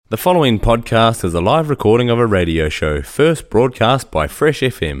The following podcast is a live recording of a radio show first broadcast by Fresh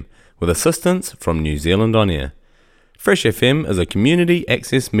FM with assistance from New Zealand On Air. Fresh FM is a community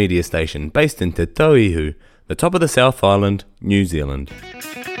access media station based in Te Tauihu, the top of the South Island, New Zealand.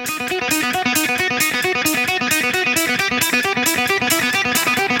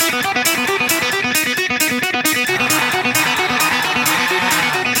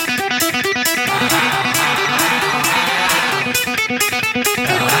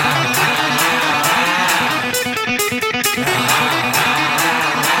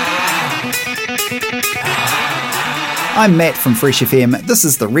 I'm Matt from Fresh FM. This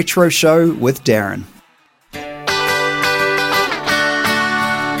is The Retro Show with Darren.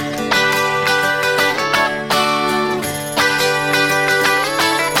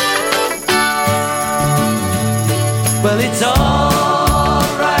 Well, it's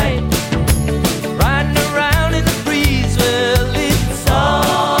alright, riding around in the breeze. Well, it's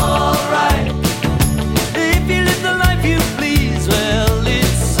alright, if you live the life you please. Well,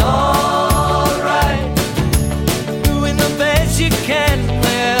 it's alright, doing the best you can.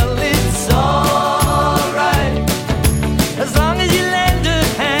 Well, it's alright, as long as you lend a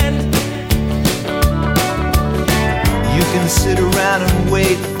hand. You can sit around and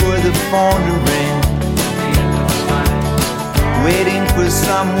wait for the phone to ring, waiting for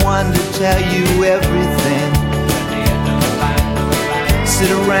someone to tell you everything.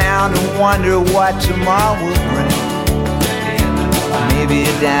 Sit around and wonder what tomorrow will bring. Maybe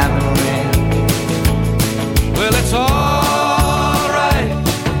a diamond ring. Well, it's alright,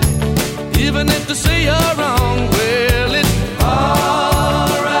 even if they say you're wrong. Well, it's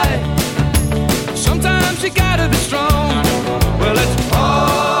alright, sometimes you gotta be strong. Well, it's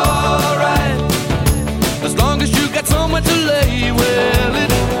alright, as long as you got somewhere to lay. Well,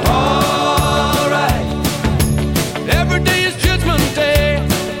 it's alright, every day is Judgment Day.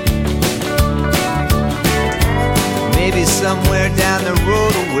 Maybe somewhere down the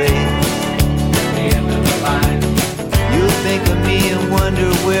road away, The end of the line, you'll think of me and wonder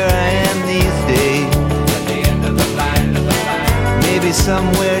where I am these days. the end of the line, Maybe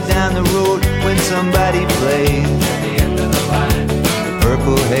somewhere down the road when somebody plays the end of the line.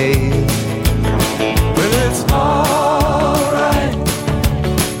 Purple Haze. Well, it's alright,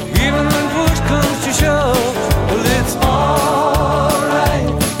 even when push comes to shove. Well, it's alright,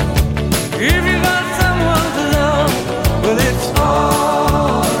 if you got someone to love. Well, it's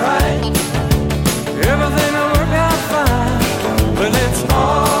alright, everything will work out fine. Well, it's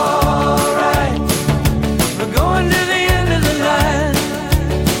alright, we're going to the end of the line.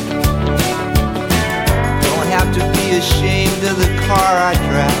 Don't have to be ashamed of the car I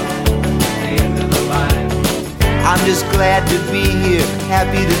drive. The end of the line, I'm just glad to be here,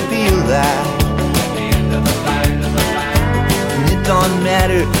 happy to be alive. the end of the line, And it don't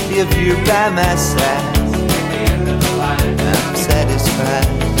matter if you're by my side, the end of the line. I'm satisfied.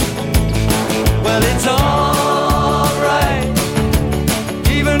 Well, it's alright,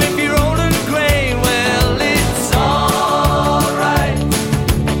 even if you're old and gray. Well, it's alright,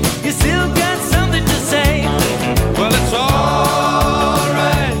 you still got something to say. Well, it's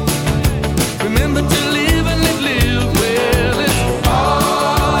alright, remember to live and live. Well, it's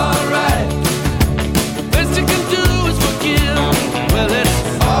alright, the best you can do is forgive. Well, it's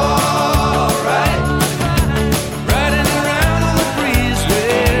alright, riding around on the breeze.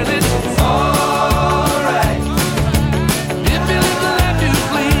 Well, it's alright,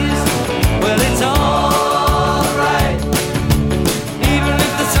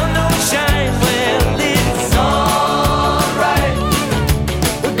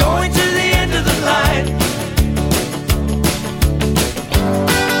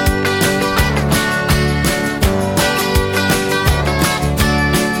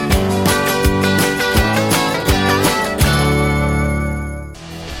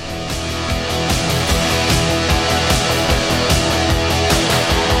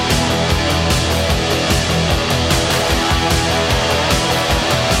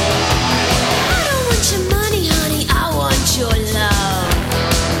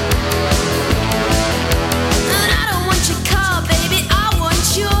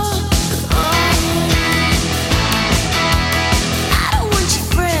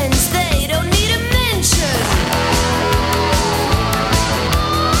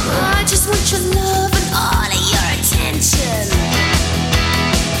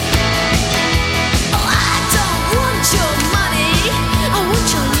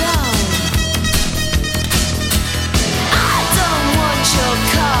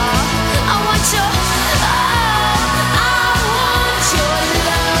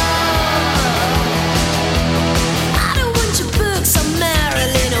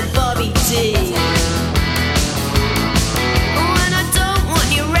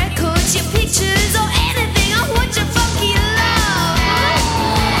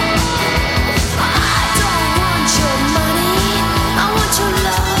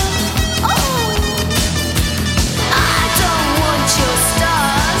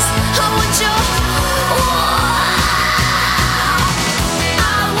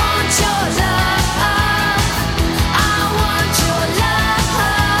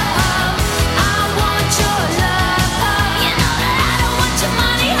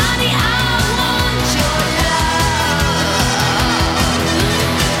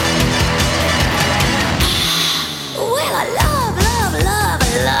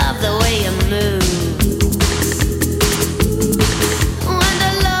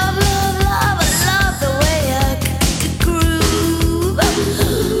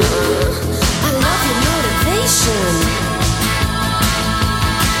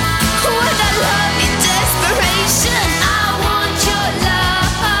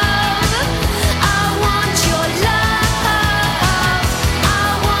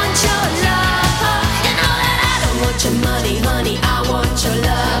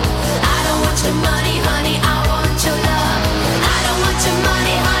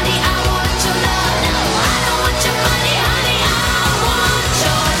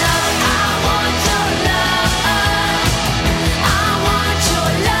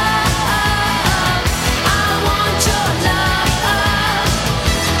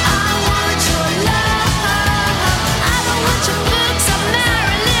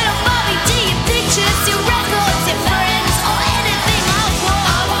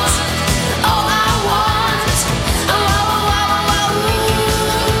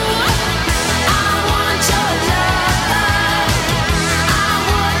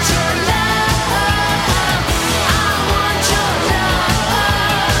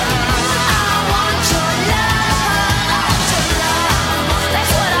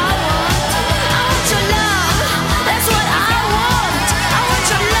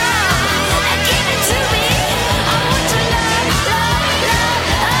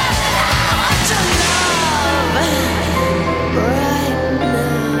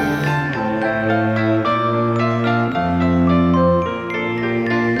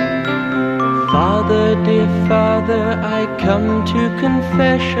 Father, I come to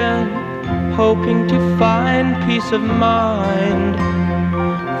confession, hoping to find peace of mind.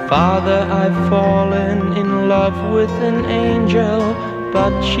 Father, I've fallen in love with an angel,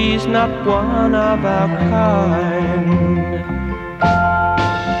 but she's not one of our kind.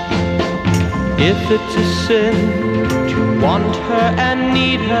 If it's a sin to want her and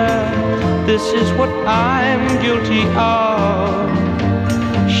need her, this is what I'm guilty of.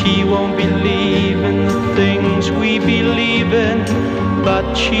 She won't believe in the things we believe in,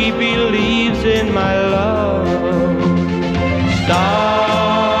 but she believes in my love.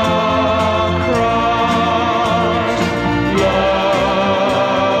 Star-crossed lovers,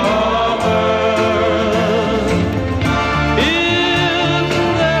 is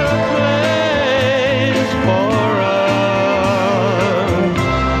there a place for us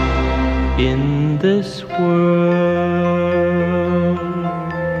in this world?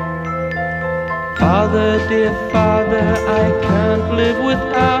 Father, dear Father, I can't live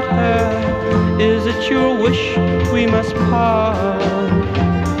without her. Is it your wish we must part?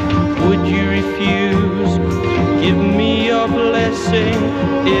 Would you refuse to give me your blessing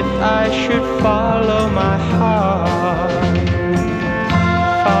if I should follow my heart?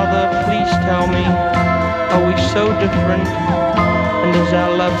 Father, please tell me, are we so different? And is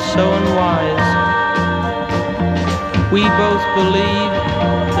our love so unwise? We both believe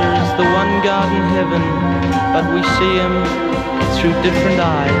there is the one God in heaven, but we see him through different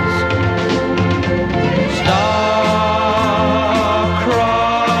eyes.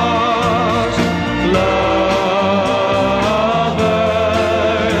 Star-crossed lovers,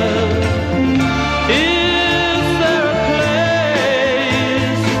 is there a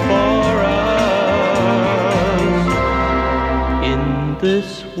place for us in this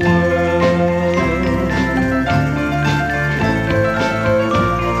world?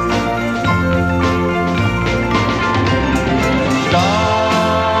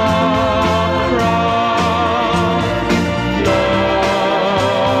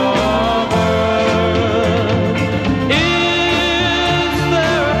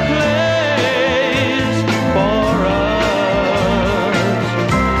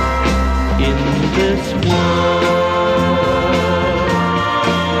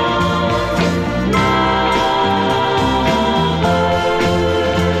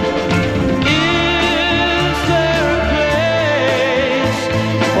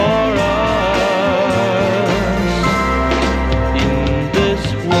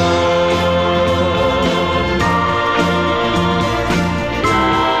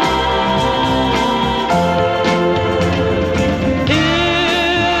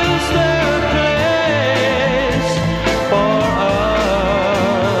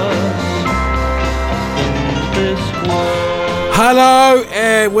 Hello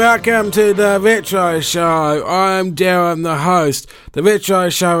and welcome to the Retro Show. I'm Darren, the host. The Retro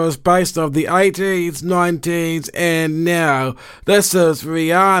Show is based on the 80s, 90s and now. This is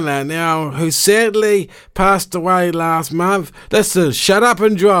Rihanna now, who sadly passed away last month. This is Shut Up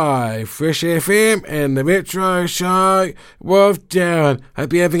and Drive, Fresh FM and the Retro Show with Darren.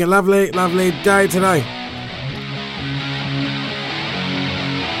 Hope you're having a lovely, lovely day today.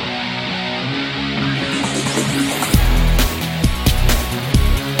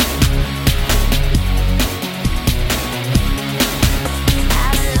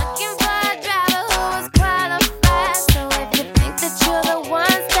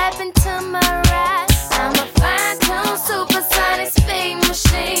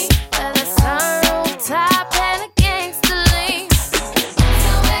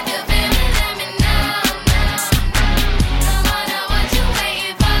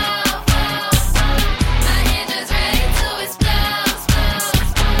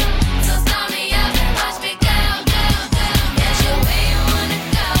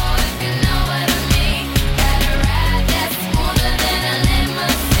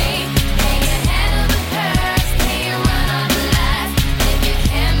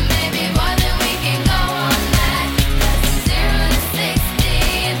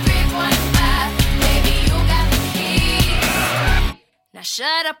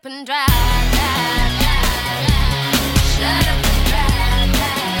 Shut up and drive, drive, drive, drive. Shut up and drive, drive, drive.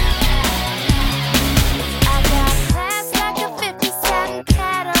 I got class like a 57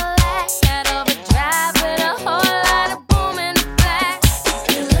 Cadillac. Got overdrive with a whole lot of boom in the back.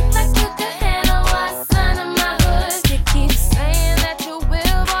 You look like you could handle what's under my hood. You keep saying that you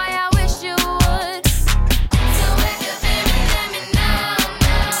will, boy, I wish you would. So if you feel me, let me know,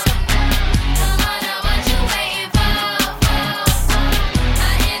 Come on, now what you waiting for?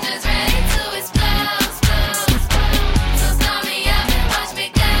 My engine's ready to explode, explode, explode. So stop me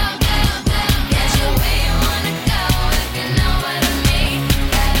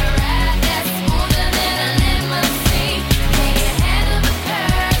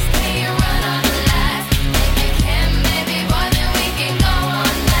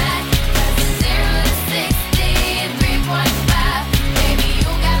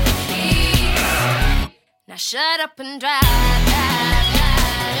Now shut up and drive, drive, drive,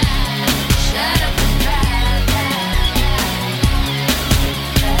 drive. Shut up and drive, drive,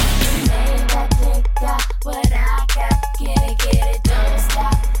 drive, drive. Got what I got, get it, don't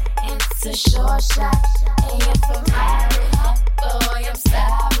stop. It's a short shot, and you're Ferrari. Boy, I'm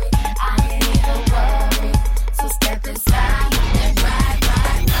sorry, I ain't even worried. So step inside and ride,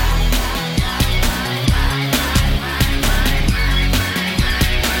 ride, ride, ride, ride, ride, ride, ride, ride.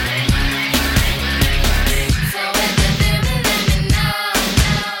 So if you're feeling, let me know,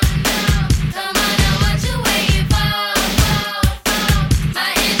 come on, now what you waiting for? My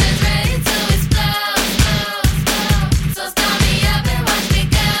engine's ready to explode, so start me up and watch me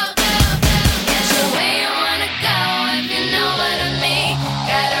go. Get your way you wanna go if you know what I mean.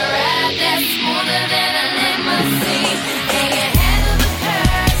 Got a ride that's smoother than a limousine. Can you handle the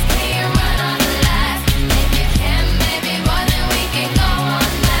curves? Can you run on the lights? If you can, baby boy, then we can go all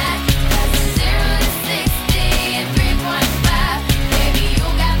night. 'Cause it's 0 to 60 in 3.5. Baby, you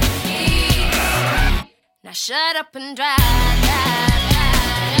got the keys. Now shut up and drive, drive, drive,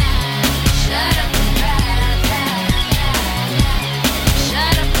 drive. Shut up and drive, drive, drive, drive.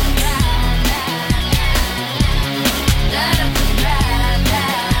 Shut up and drive, drive, drive, drive. Shut up and drive,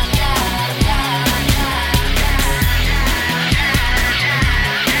 drive, drive, drive, drive.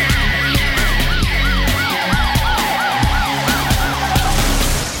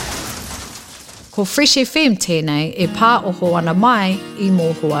 Ko Fresh FM tēnei e pā oho ana mai I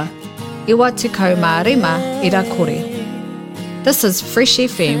mōhua. Iwa te kaumārima I rakore. This is Fresh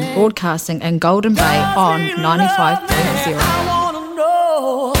FM broadcasting in Golden Bay on 95.0. I wanna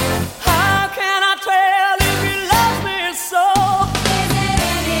know, how can I tell if you love me so? Is it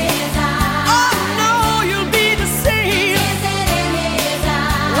in his eyes? Oh no, you'll be deceived. Is it in his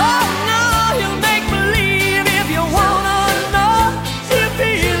eyes? Oh no, you'll make believe if you wanna know if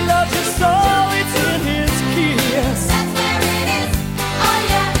he loves you so. It's in his kiss. That's where it is. Oh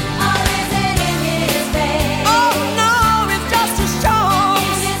yeah, or is it in his face? Oh no, it's just his charms.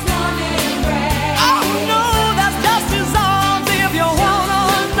 In his warm embrace. Oh no, that's just his arms.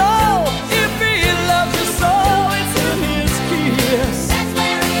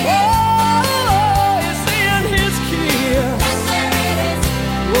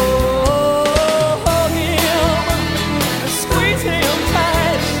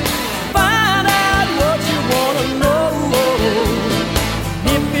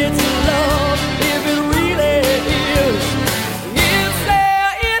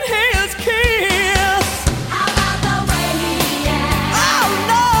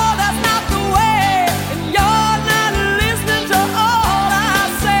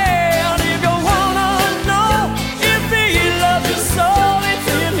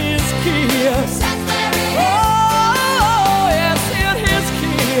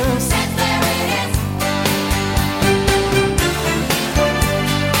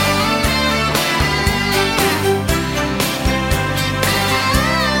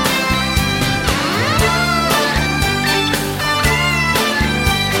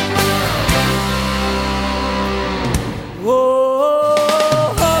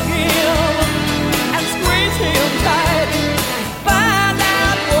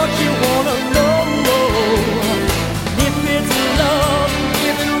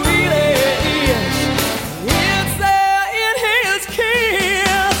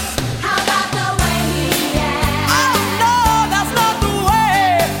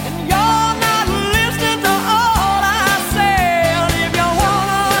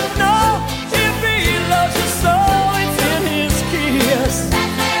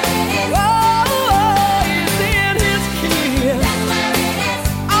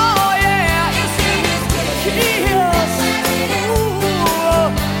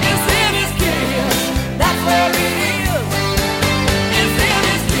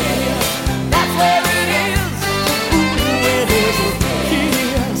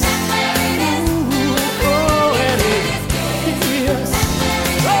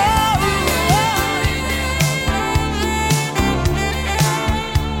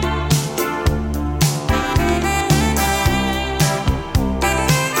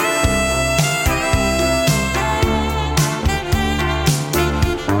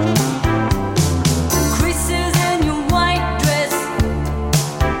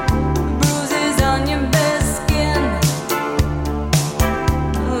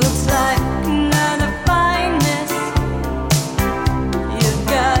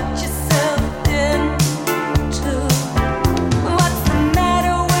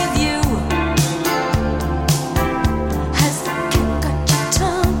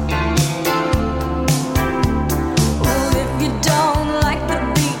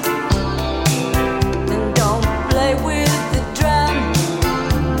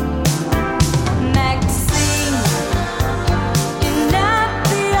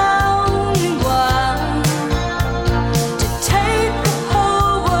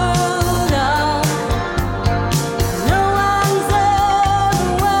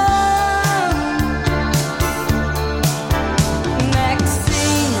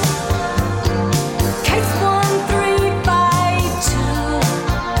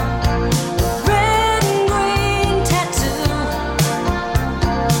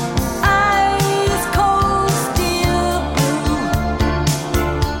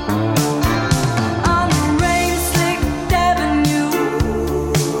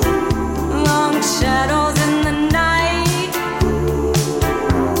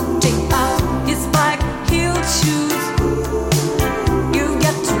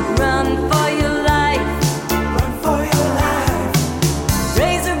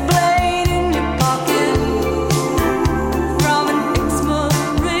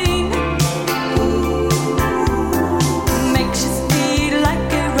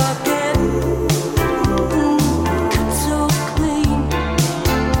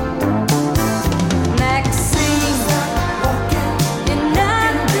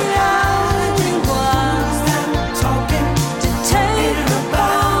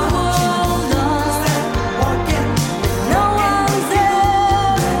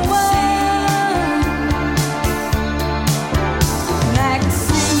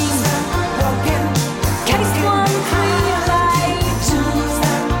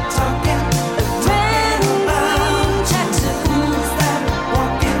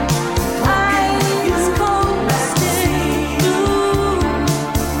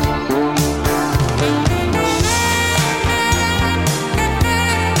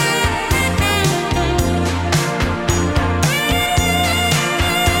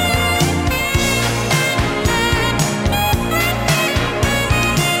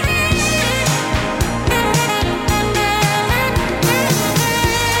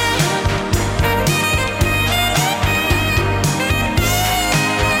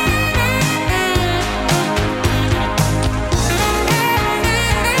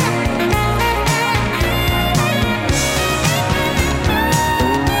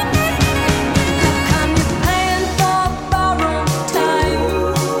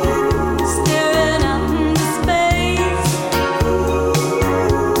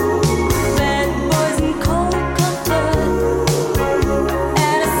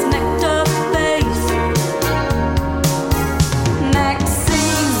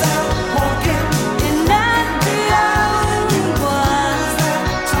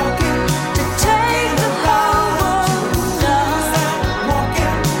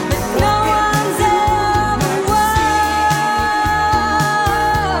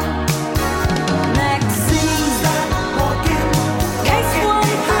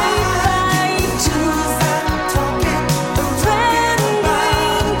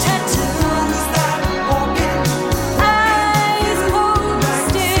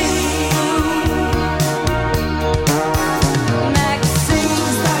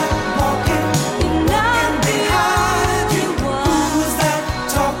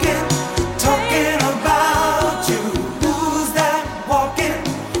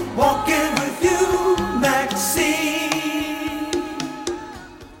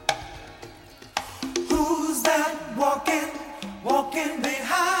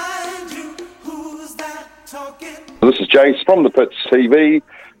 Jace from the Pits TV,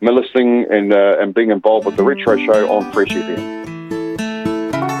 listening and being involved with the Retro Show on Fresh FM.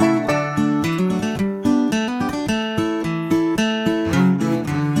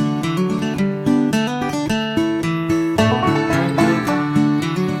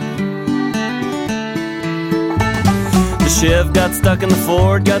 Chev got stuck in the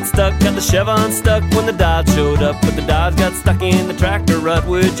Ford, got stuck, got the Chev unstuck when the Dodge showed up. But the Dodge got stuck in the tractor rut,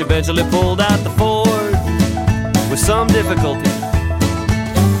 which eventually pulled out the Ford with some difficulty.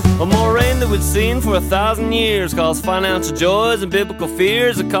 A more rain than we'd seen for 1,000 years caused financial joys and biblical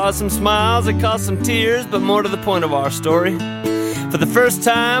fears. It caused some smiles, it caused some tears, but more to the point of our story. For the first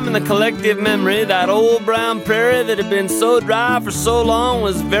time in the collective memory, that old brown prairie that had been so dry for so long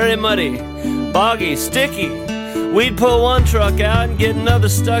was very muddy, boggy, sticky. We'd pull one truck out and get another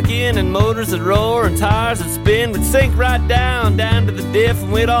stuck in, and motors that roar and tires that spin would sink right down to the diff,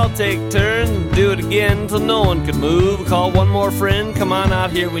 and we'd all take turns and do it again till no one could move. Call one more friend, come on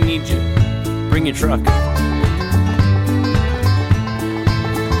out here, we need you. Bring your truck.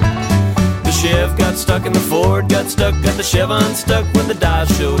 The Chev got stuck in the Ford, got stuck, got the Chev unstuck when the Dodge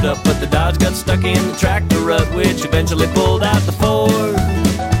showed up. But the Dodge got stuck in the tractor rut, which eventually pulled out the Ford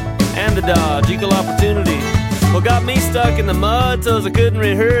and the Dodge. Equal opportunity. Well, got me stuck in the mud so I couldn't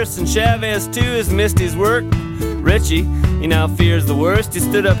rehearse, and Chavez too has missed his work. Richie, he now fears the worst. He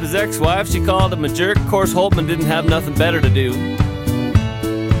stood up his ex-wife, she called him a jerk. Of course, Holtman didn't have nothing better to do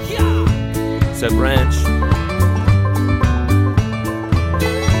except ranch.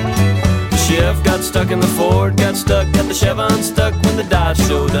 The Chev got stuck in the Ford, got stuck, got the Chev unstuck when the Dodge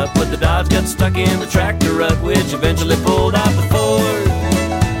showed up. But the Dodge got stuck in the tractor rut, which eventually pulled out the Ford.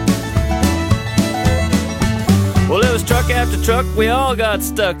 Well, it was truck after truck, we all got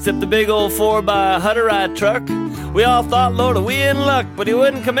stuck, except the big old 4x100 truck. We all thought, Lord, are we in luck? But he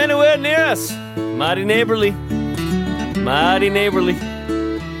wouldn't come anywhere near us. Mighty neighborly, mighty neighborly.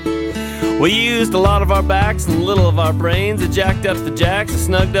 We used a lot of our backs and a little of our brains. It jacked up the jacks, it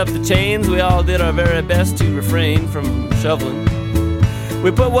snugged up the chains. We all did our very best to refrain from shoveling.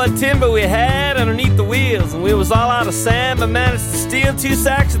 We put what timber we had underneath the wheels, and we was all out of sand, but managed to steal 2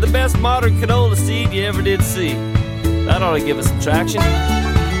 sacks of the best modern canola seed you ever did see. That ought to give us some traction.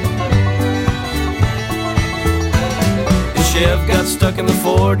 The Chev got stuck in the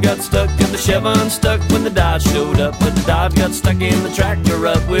Ford, got stuck, got the Chev unstuck when the Dodge showed up. But the Dodge got stuck in the tractor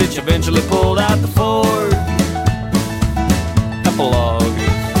rut, which eventually pulled out the Ford. Epilogue.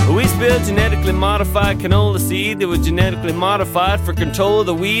 We spilled genetically modified canola seed that was genetically modified for control of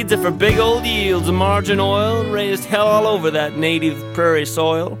the weeds and for big old yields of margarine oil, and raised hell all over that native prairie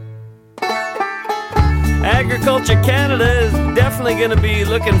soil. Agriculture Canada is definitely going to be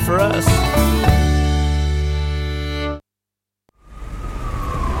looking for us.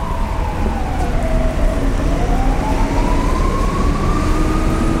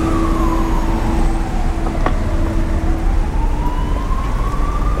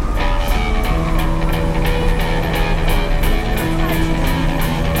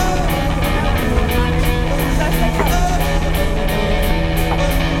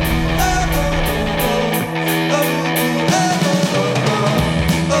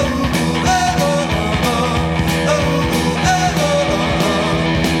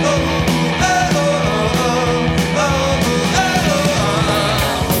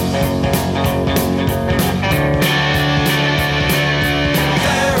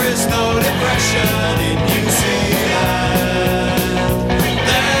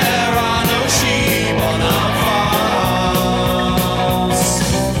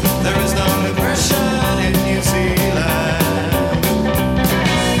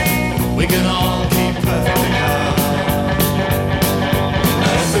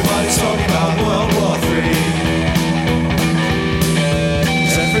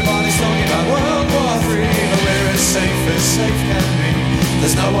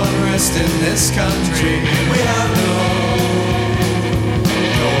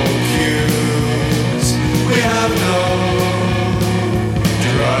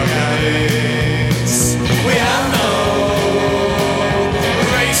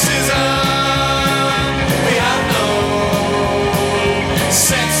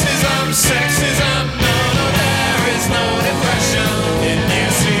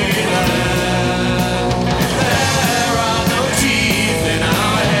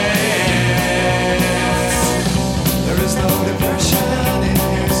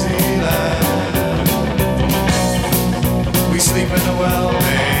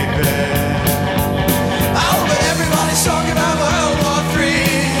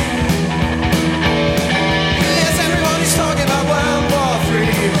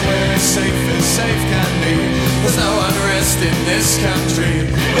 Safe can be. There's no unrest. this country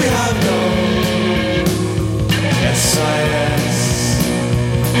we have no SIS.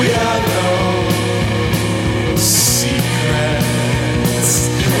 We have no secrets.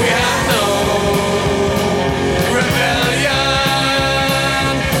 We have no rebellion.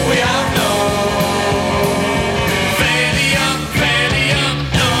 We have no valium.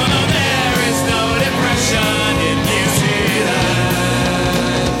 No, there is no depression in New Zealand.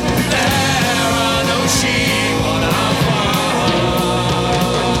 There are no sheep on our farms.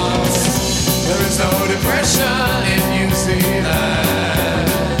 There is no depression in New Zealand.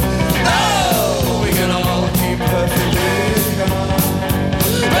 No, we can all keep perfectly calm.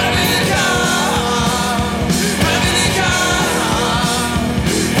 Perfectly calm. Perfectly calm.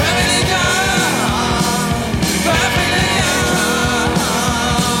 Perfectly calm. Perfectly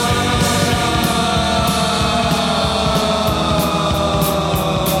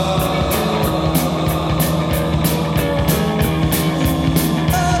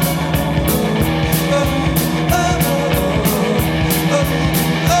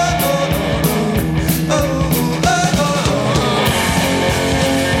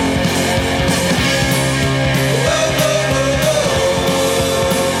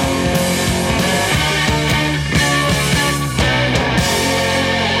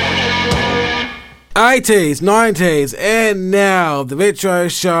 '80s, '90s, and now the Retro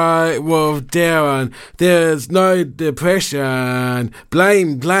Show with Darren. There's no depression.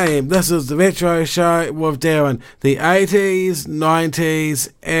 Blame. This is the Retro Show with Darren. The '80s, '90s,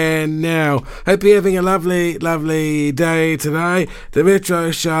 and now. Hope you're having a lovely, lovely day today. The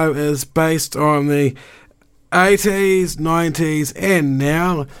Retro Show is based on the '80s, '90s, and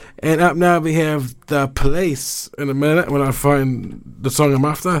now. And up now we have The Police in a minute when I find the song I'm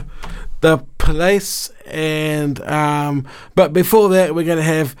after. The Police, and but before that we're going to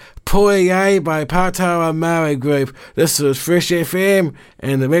have Poie by Pātawa Maori Group. This is Fresh FM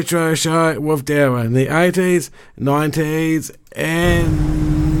and the Retro Show with Darren. The '80s, '90s,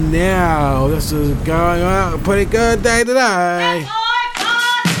 and now. This is going on a pretty good day today. Bye.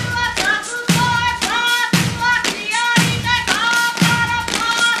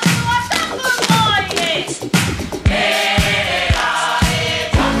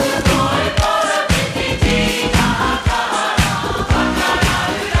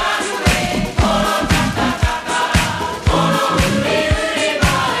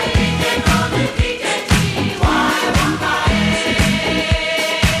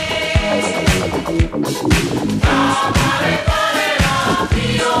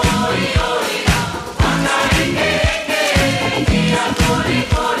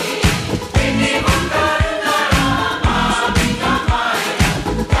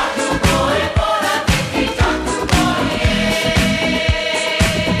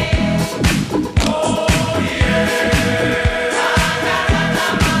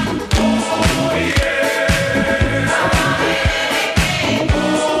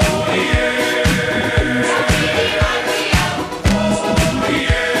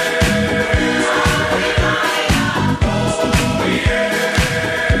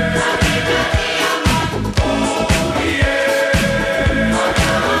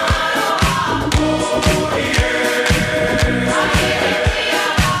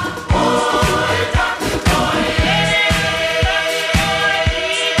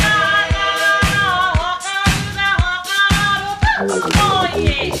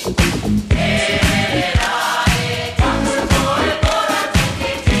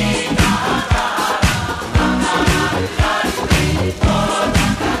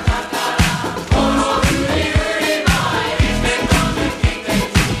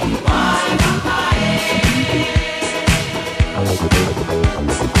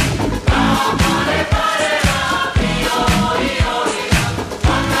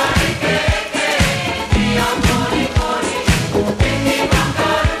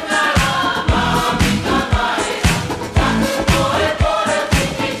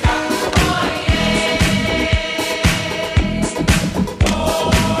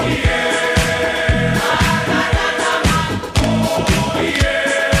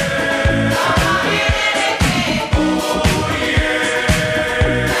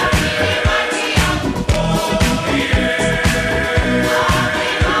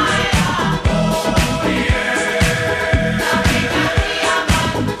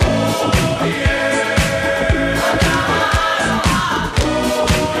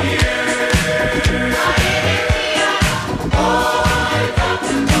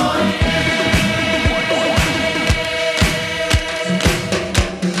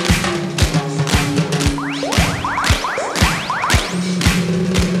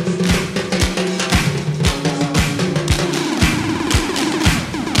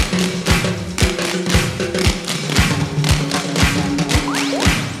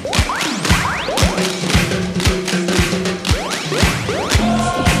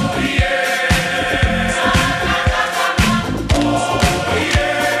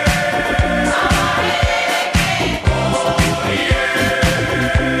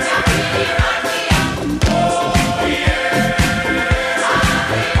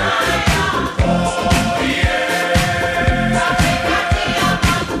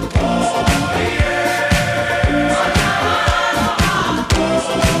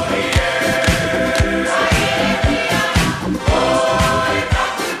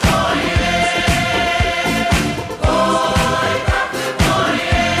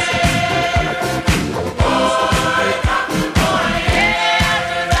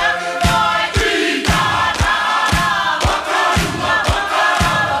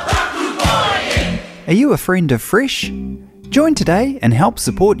 Are you a friend of Fresh? Join today and help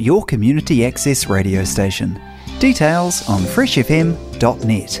support your community access radio station. Details on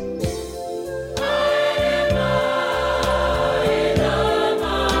freshfm.net.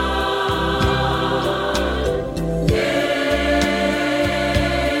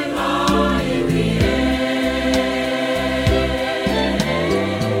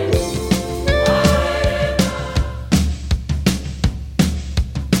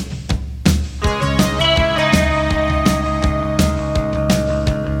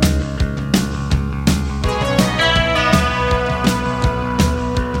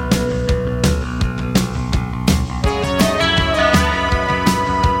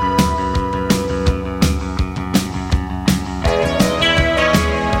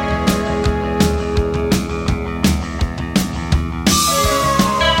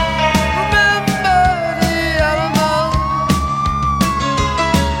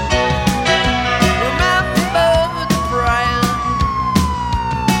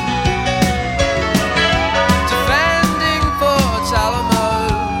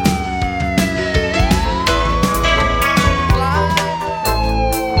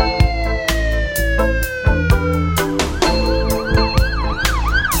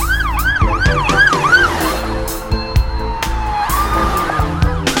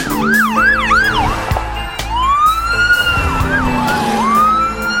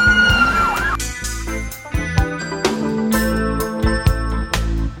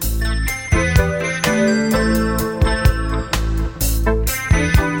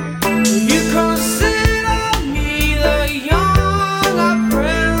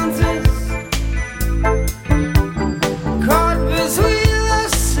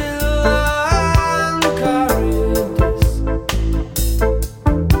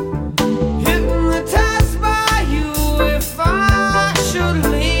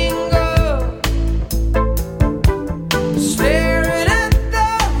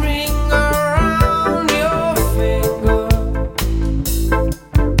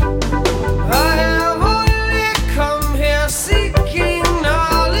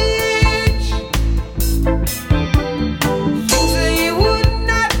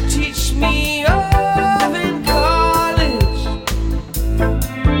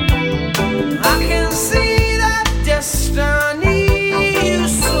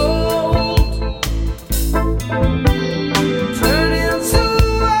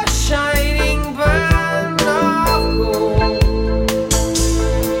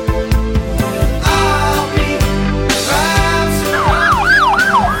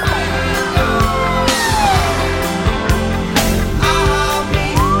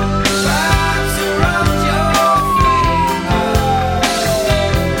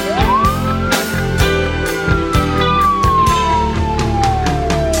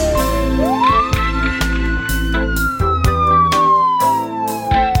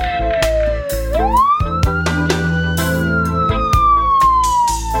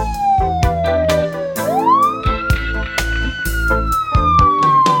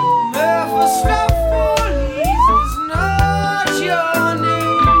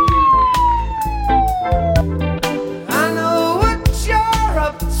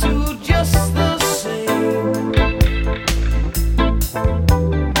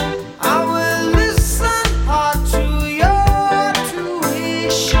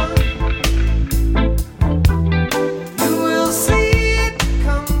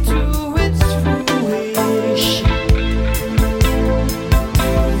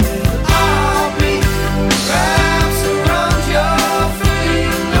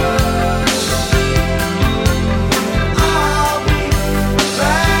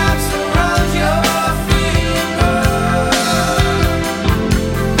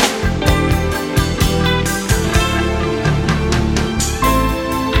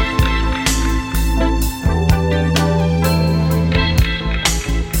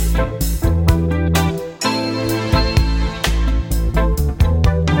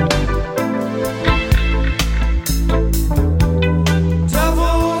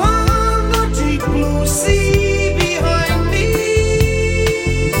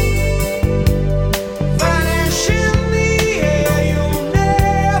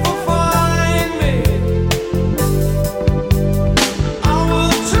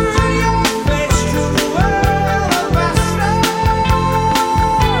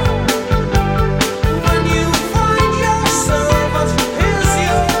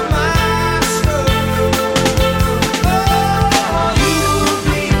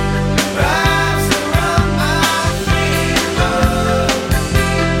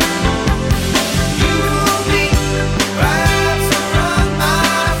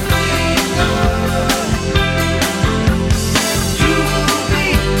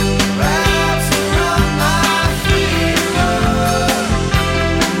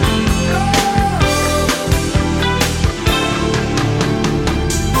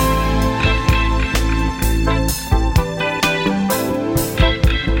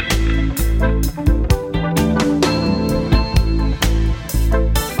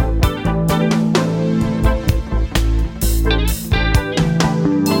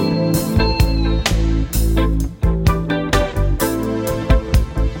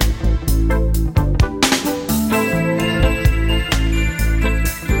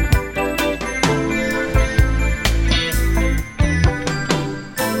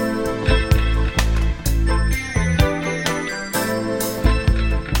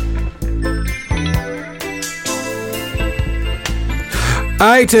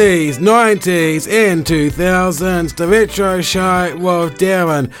 80s, 90s, and 2000s. The Retro Show with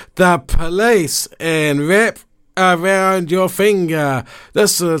Darren, The Police, and Wrap Around Your Finger.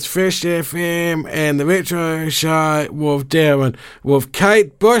 This is Fresh FM and The Retro Show with Darren, with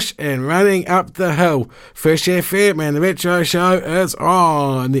Kate Bush and Running Up the Hill. Fresh FM and The Retro Show is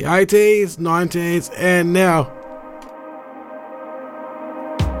on the 80s, 90s, and now.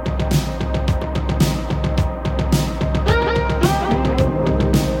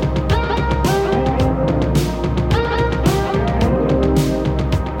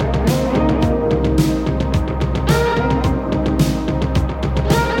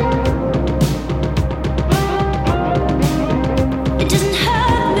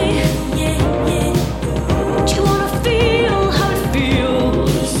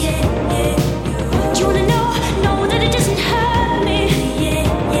 Do you wanna know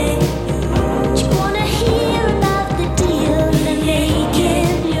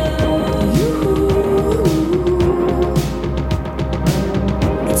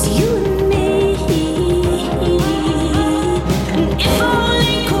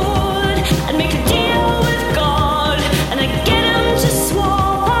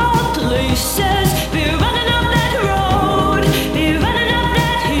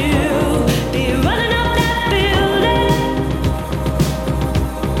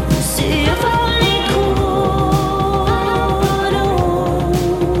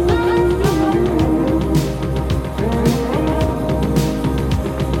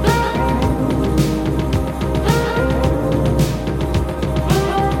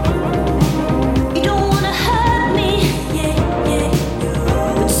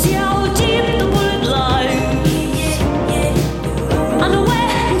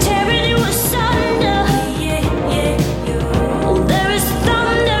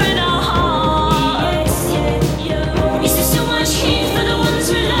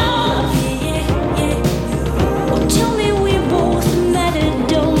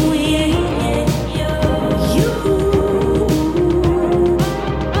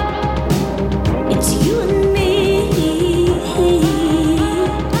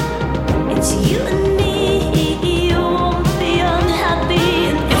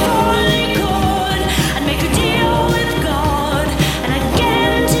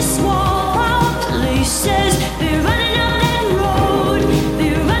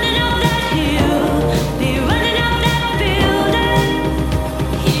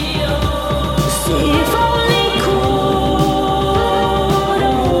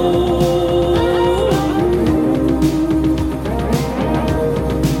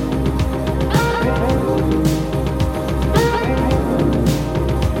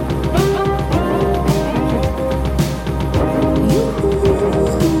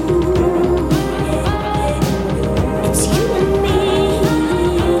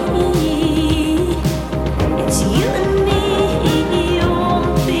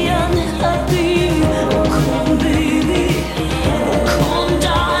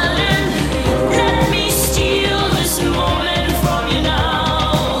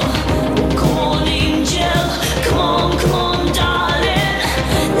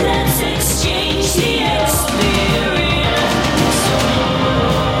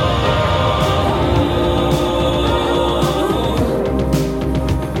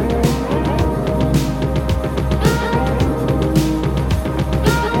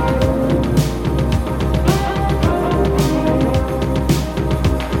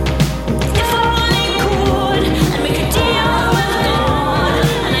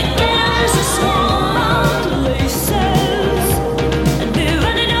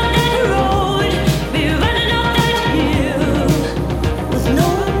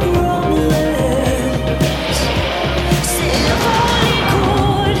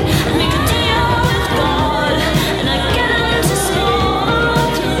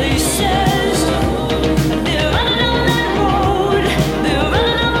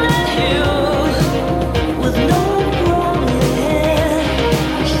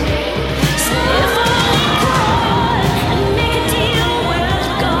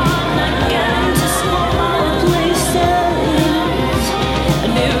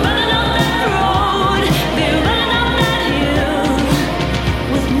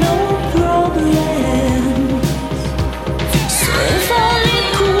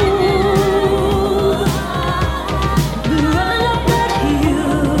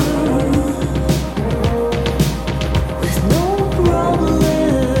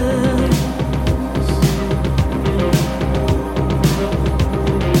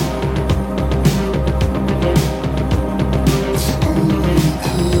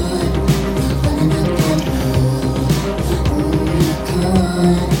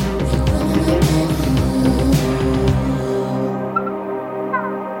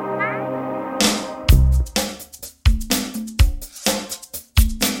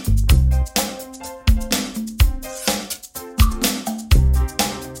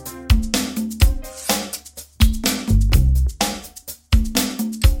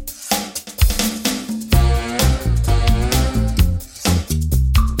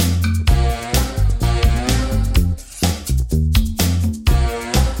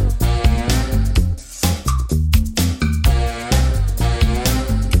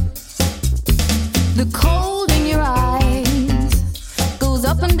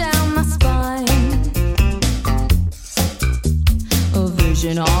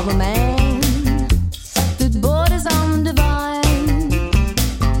in all the man that borders on divine.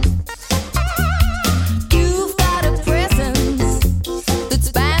 You've got a presence that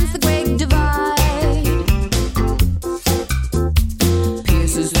spans the great divide,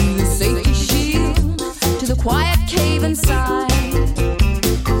 pierces through the safety shield to the quiet cave inside.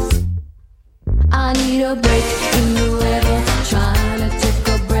 I need a break in the weather, trying to take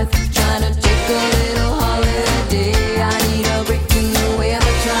a breath, trying to take a little holiday. I need a break in the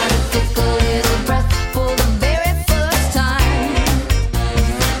weather, trying to take a little breath for the very first time.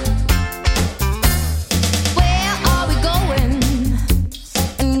 Where are we going?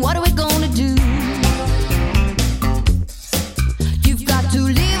 And what are we gonna do? You've got to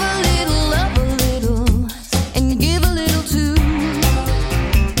live a little, love a little, and give a little too.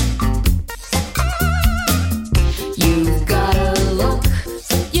 You've gotta look,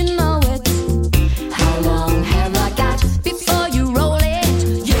 you know it. How long have I got before you roll it?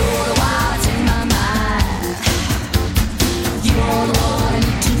 You're the what's in my mind. You're the one I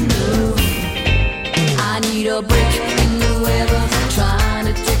need to know. I need a break in the weather, trying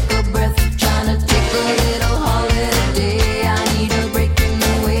to take a breath, trying to take a little holiday. I need a break in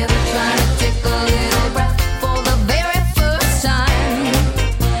the weather, trying to take a little breath for the very first time.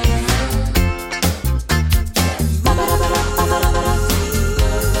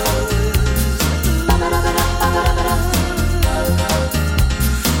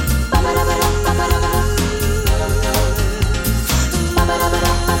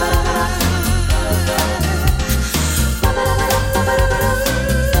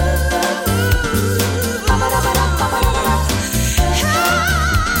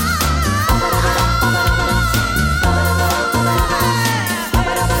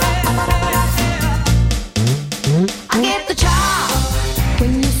 I get the chop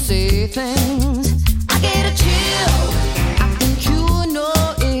when you say things. I get a chill. I think you know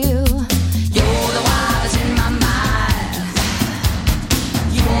ill. You're the wise in my mind.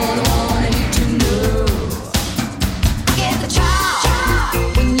 You're the one I need to know. I get the chop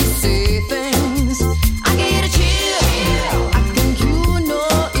when you say things. I get a chill. I think you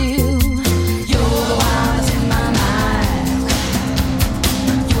know ill. You're the wise in my mind.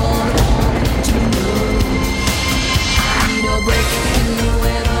 You're the one I need to know. I need a break in the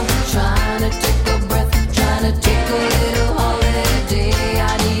weather, trying to take a breath, trying to take a little holiday. I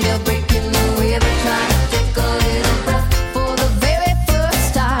need a break in the weather, trying to take a little breath for the very first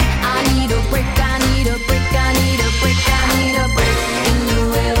time. I need a break, I need a break, I need a break, I need a break in the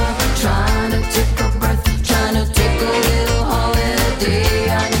weather, trying to take a breath, trying to take a little holiday.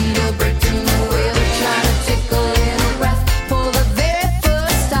 I need a break in the weather, trying to take a little breath for the very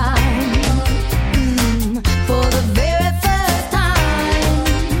first time. For the very first time.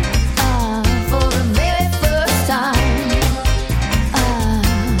 For the very first time.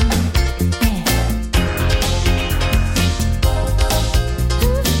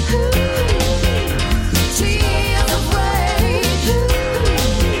 Tears of rage,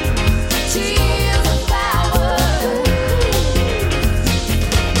 tears of power.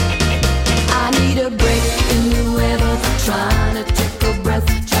 I need a break in the weather, trying to take a breath,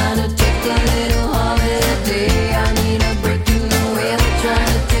 trying to take a little holiday. I need a break in the weather,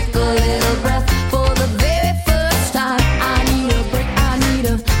 trying to take a little breath for the very first time. I need a break, I need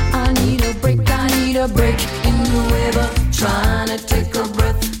a break, I need a break in the weather, trying to take a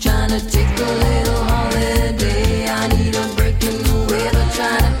breath, trying to take a little holiday. I need a break in the weather,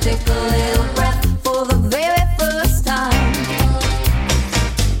 trying to take a little breath for the very first time.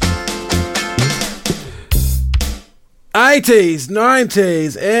 80s,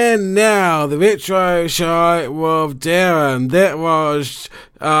 90s, and now the Retro Show with Darren. That was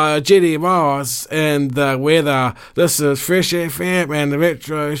Jenny Morris and the weather. This is Fresh FM and the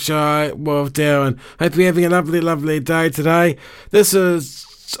Retro Show with Darren. Hope you're having a lovely, lovely day today. This is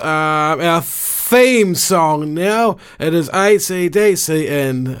our theme song now. It is AC/DC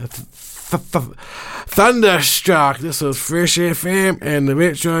and Thunderstruck. This is Fresh FM and the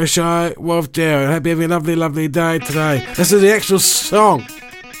Retro Show with Darren. Hope you're having a lovely, lovely day today. This is the actual song.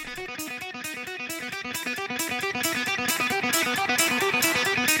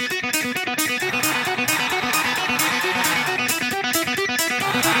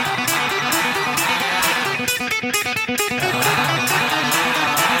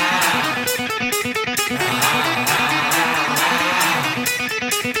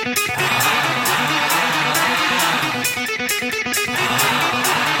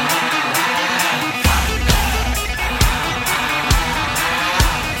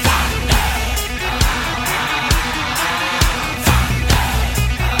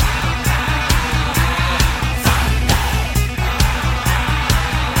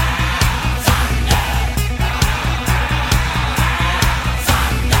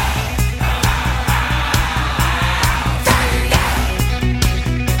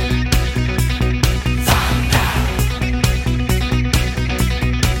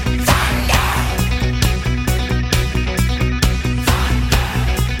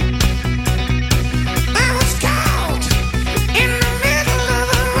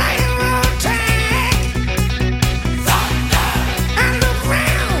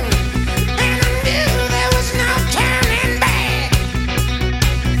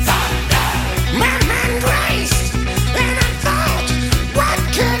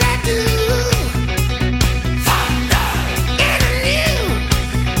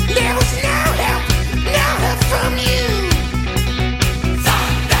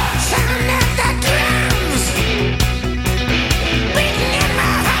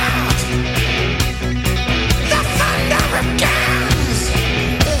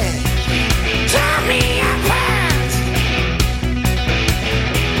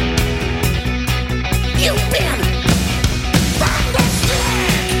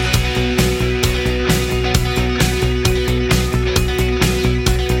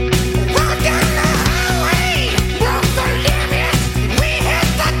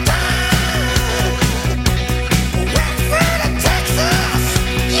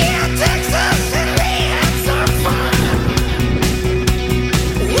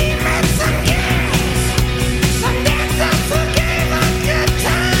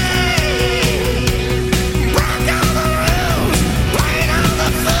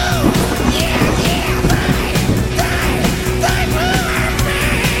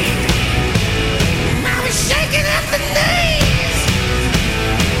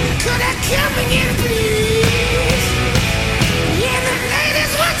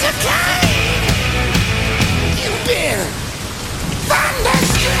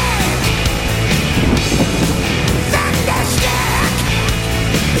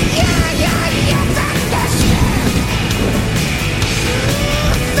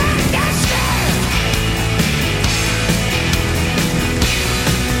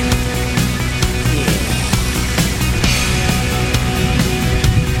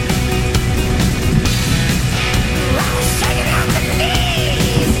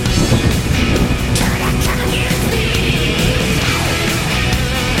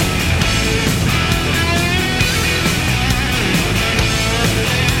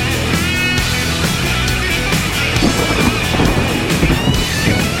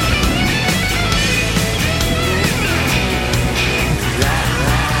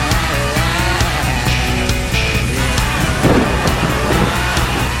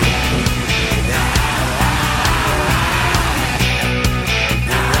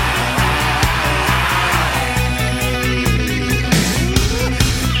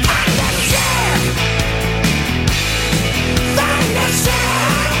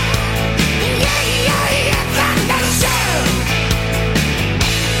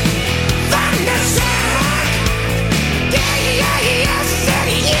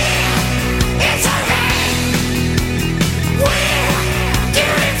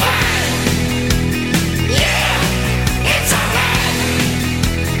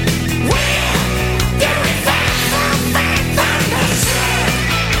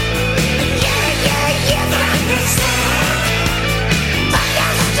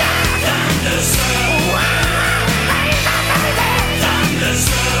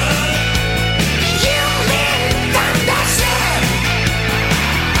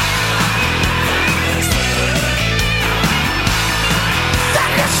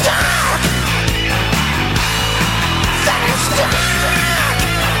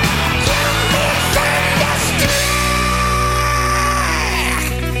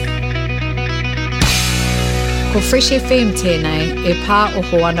 Ko Fresh FM tēnei e pā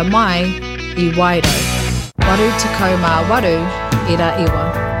oho ana mai I Wairau. Waru Tekau Mā Waru, Ira Iwa.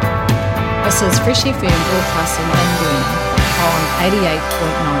 This is Fresh FM broadcasting in Buena on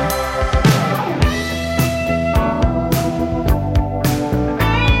 88.9.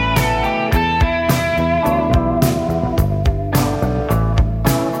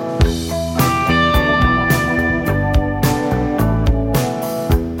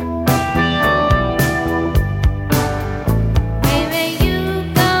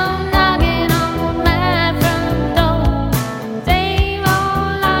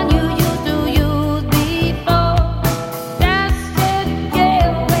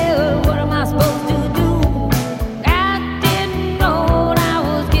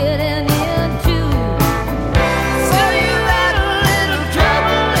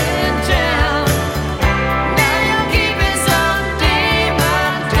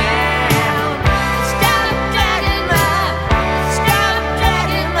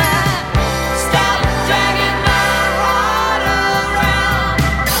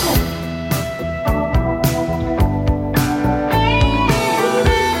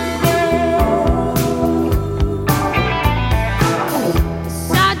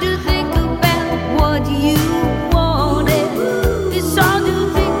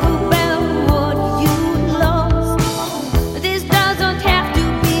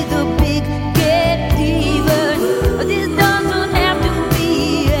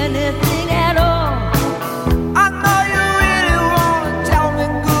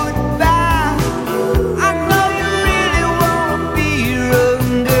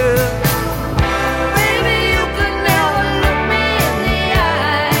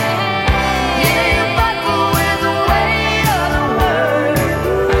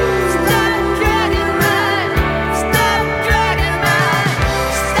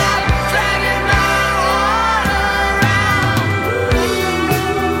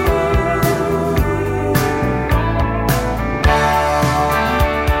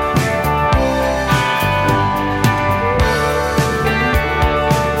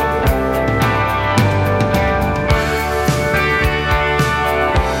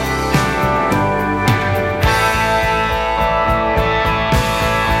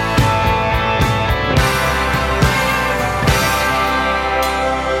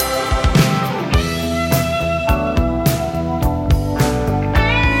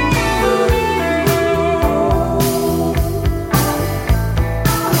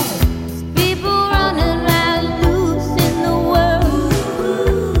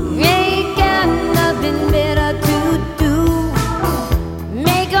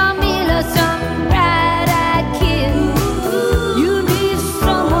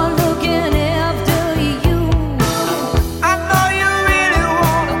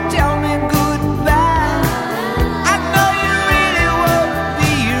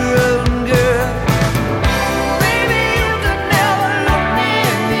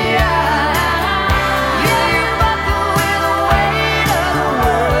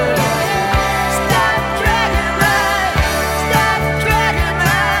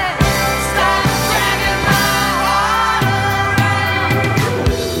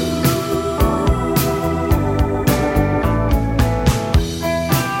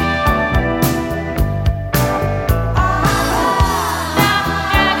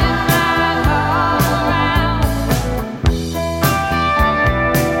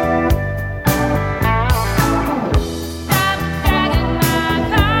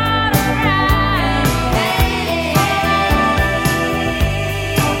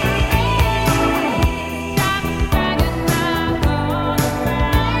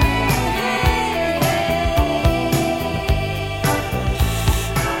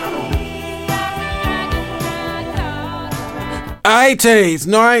 '80s,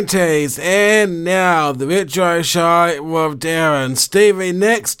 '90s, and now the Retro Show with Darren, Stevie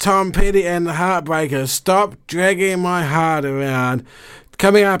Nicks, Tom Petty and the Heartbreakers. Stop Dragging My Heart Around.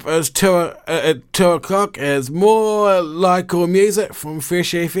 Coming up is at 2 o'clock is more local music from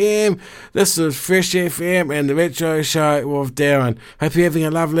Fresh FM. This is Fresh FM and the Retro Show with Darren. Hope you're having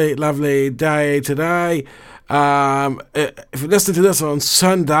a lovely, lovely day today. If you listen to this on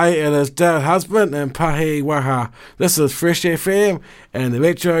Sunday, it is Dad Husband and Pahi Waha. This is Fresh FM and the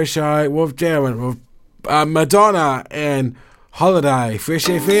Retro Show with Darren, with Madonna and Holiday. Fresh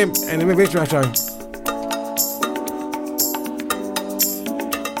FM and the Retro Show.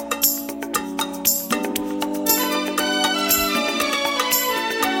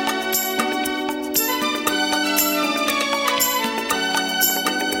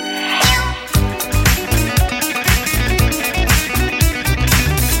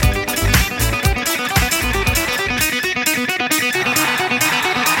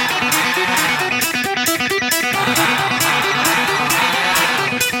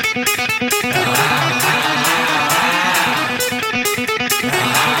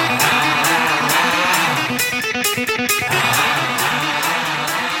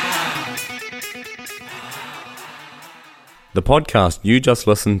 The podcast you just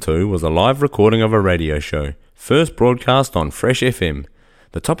listened to was a live recording of a radio show, first broadcast on Fresh FM,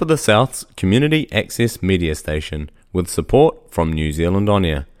 the top of the South's community access media station, with support from New Zealand On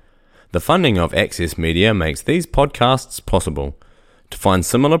Air. The funding of Access Media makes these podcasts possible. To find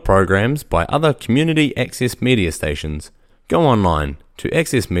similar programs by other community access media stations, go online to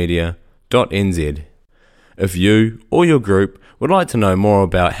accessmedia.nz. If you or your group would like to know more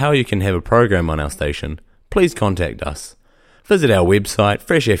about how you can have a program on our station, please contact us. Visit our website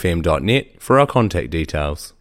freshfm.net for our contact details.